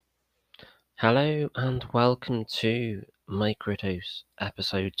Hello and welcome to Microdose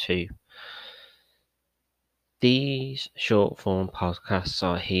EP2. These short form podcasts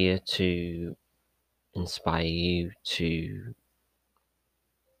are here to inspire you to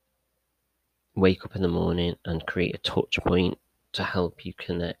wake up in the morning and create a touch point to help you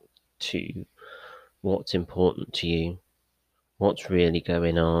connect to what's important to you, what's really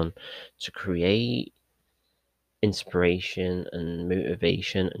going on, to create inspiration and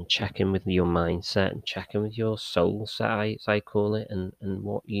motivation and check in with your mindset and check in with your soul set, as I call it, and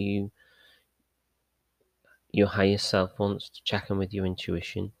what your higher self wants to check in with your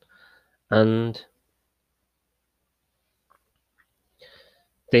intuition. And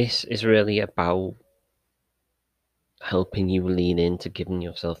this is really about helping you lean into giving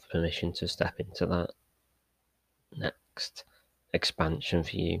yourself permission to step into that next expansion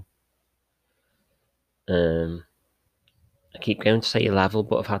for you. I keep going to say level,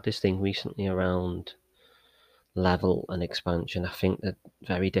 but I've had this thing recently around level and expansion. I think they're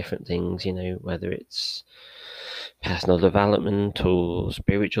very different things, whether it's personal development or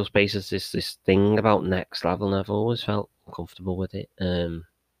spiritual spaces. This thing about next level, and I've always felt comfortable with it. So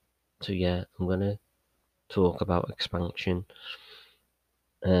yeah, I'm gonna talk about expansion.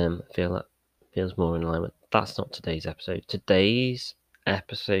 I feel that feels more in line with. That's not today's episode. Today's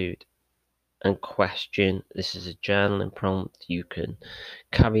episode and question. This is a journaling prompt. You can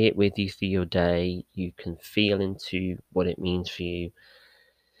carry it with you through your day. You can feel into what it means for you,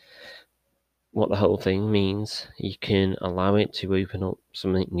 what the whole thing means. You can allow it to open up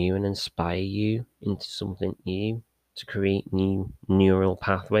something new and inspire you into something new, to create new neural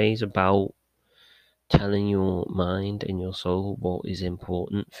pathways about telling your mind and your soul what is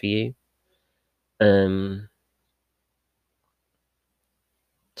important for you.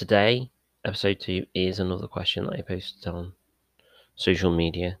 Today, episode 2 is another question that I posted on social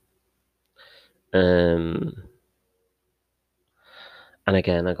media. And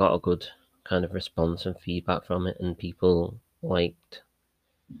again, I got a good kind of response and feedback from it, and people liked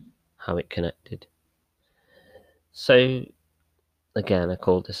how it connected. So, again, I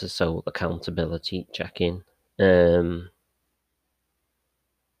called this a soul accountability check-in. And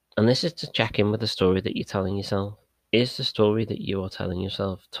this is to check in with the story that you're telling yourself. Is the story that you are telling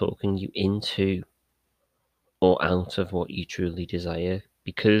yourself talking you into or out of what you truly desire?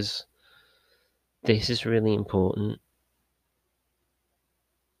 Because this is really important.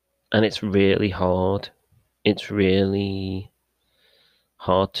 And it's really hard. It's really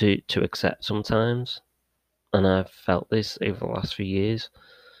hard to accept sometimes. And I've felt this over the last few years,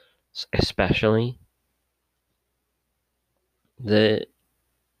 especially that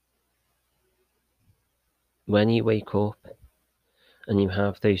when you wake up and you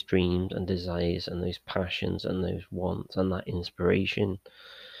have those dreams and desires and those passions and those wants and that inspiration,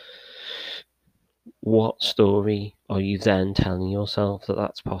 what story are you then telling yourself that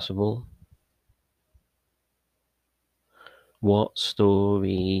that's possible? What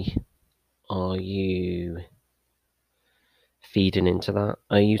story are you feeding into that?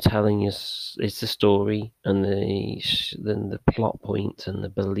 Are you telling us, is the story and the plot points and the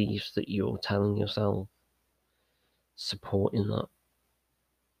beliefs that you're telling yourself supporting that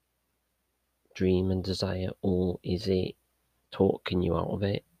dream and desire, or is it talking you out of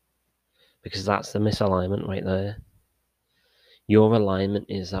it? Because that's the misalignment right there. Your alignment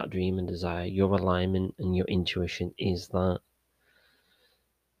is that dream and desire. Your alignment and your intuition is that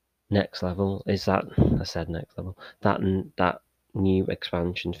next level. Is that, I said next level, that new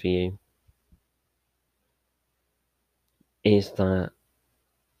expansion for you. Is that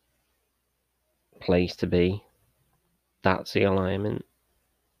place to be? That's the alignment.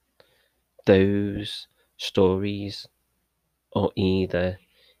 Those stories are either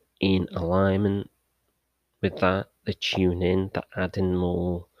in alignment with that, they tune in, they're adding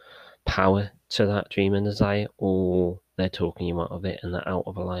more power to that dream and desire, or they're talking you out of it and they're out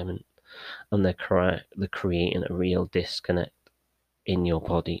of alignment, and they're creating a real disconnect in your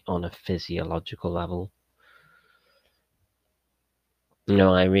body on a physiological level.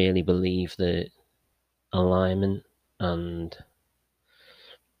 I really believe that alignment and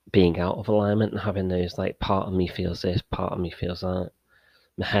being out of alignment and having those, like, part of me feels this, part of me feels that,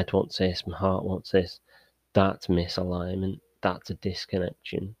 my head wants this, my heart wants this, that's misalignment. That's a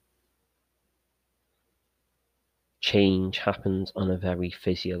disconnection. Change happens on a very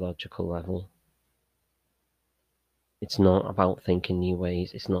physiological level. It's not about thinking new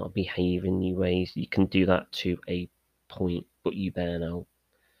ways. It's not behaving new ways. You can do that to a point, but you burn out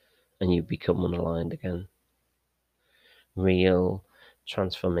and you become unaligned again. Real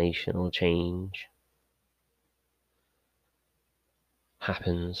transformational change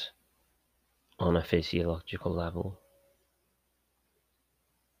happens on a physiological level.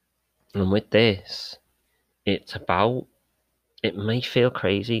 And with this, it may feel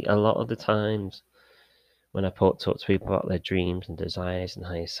crazy a lot of the times when I talk to people about their dreams and desires and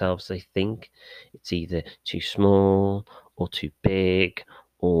higher selves. They think it's either too small or too big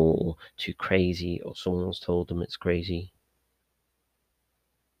or too crazy, or someone's told them it's crazy.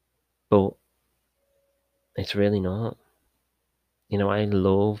 But it's really not. I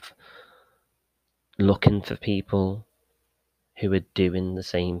love looking for people who are doing the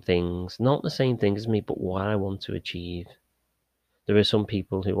same things, not the same things as me, but what I want to achieve. There are some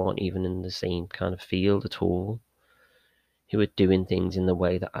people who aren't even in the same kind of field at all, who are doing things in the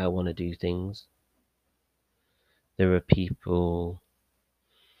way that I want to do things. There are people,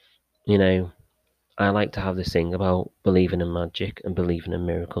 I like to have this thing about believing in magic and believing in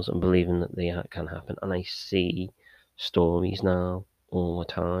miracles and believing that they can happen. And I see stories now all the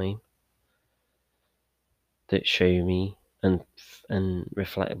time that show me and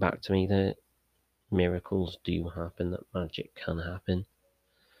reflect back to me that miracles do happen, that magic can happen.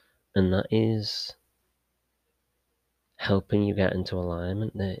 And that is helping you get into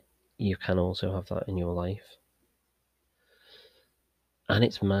alignment, that you can also have that in your life. And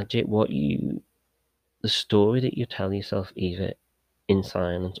it's magic the story that you tell yourself, either in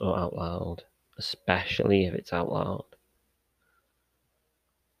silence or out loud, especially if it's out loud.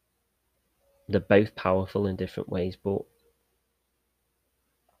 They're both powerful in different ways, but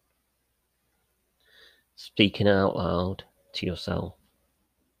speaking out loud to yourself,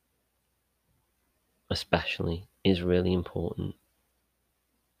 especially, is really important.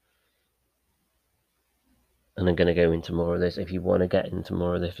 And I'm going to go into more of this. If you want to get into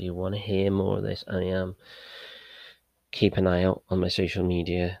more of this, if you want to hear more of this, keep an eye out on my social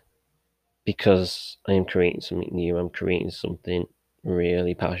media, because I am creating something new. I'm creating something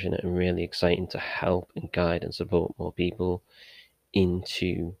really passionate and really exciting to help and guide and support more people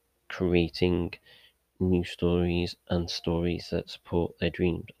into creating new stories, and stories that support their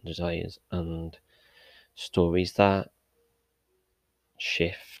dreams and desires, and stories that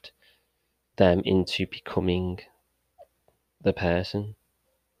shift them into becoming the person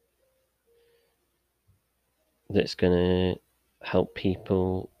that's going to help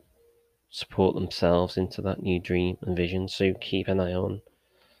people support themselves into that new dream and vision. So keep an eye on.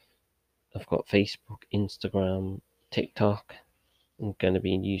 I've got Facebook, Instagram, TikTok. I'm going to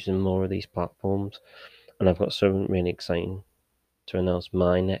be using more of these platforms, and I've got something really exciting to announce.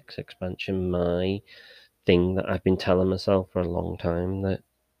 My next expansion, my thing that I've been telling myself for a long time that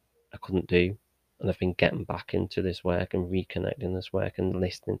I couldn't do, and I've been getting back into this work and reconnecting this work and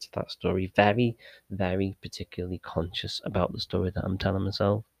listening to that story, very, very particularly conscious about the story that I'm telling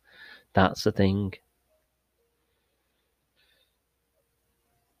myself. That's the thing.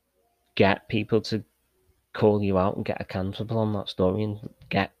 Get people to call you out and get accountable on that story, and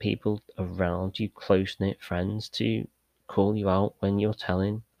get people around you, close-knit friends, to call you out when you're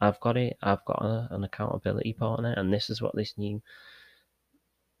telling, I've got an accountability partner, and this is what this new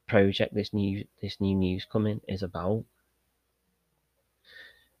project, this new news coming is about.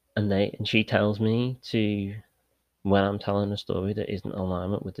 And she tells me to, when I'm telling a story that isn't in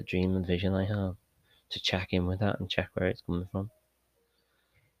alignment with the dream and vision I have, to check in with that and check where it's coming from.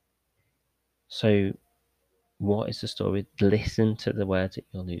 So what is the story? Listen to the words that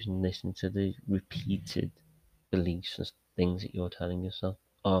you're using. Listen to the repeated beliefs and things that you're telling yourself.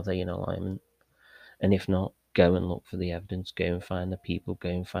 Are they in alignment? And if not, go and look for the evidence. Go and find the people. Go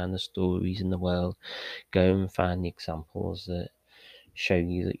and find the stories in the world. Go and find the examples that show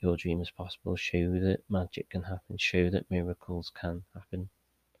you that your dream is possible. Show you that magic can happen. Show that miracles can happen.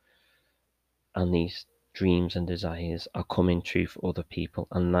 And these dreams and desires are coming true for other people,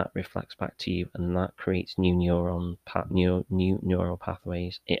 and that reflects back to you, and that creates new neural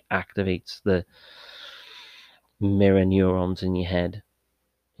pathways. It activates the mirror neurons in your head,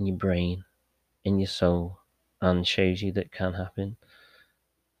 in your brain, in your soul, and shows you that it can happen.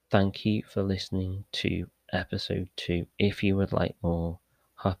 Thank you for listening to episode 2. If you would like more,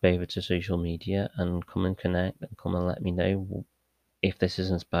 hop over to social media and come and connect, and come and let me know if this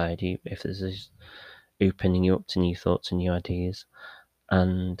has inspired you, if this is opening you up to new thoughts and new ideas.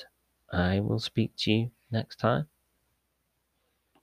 And I will speak to you next time.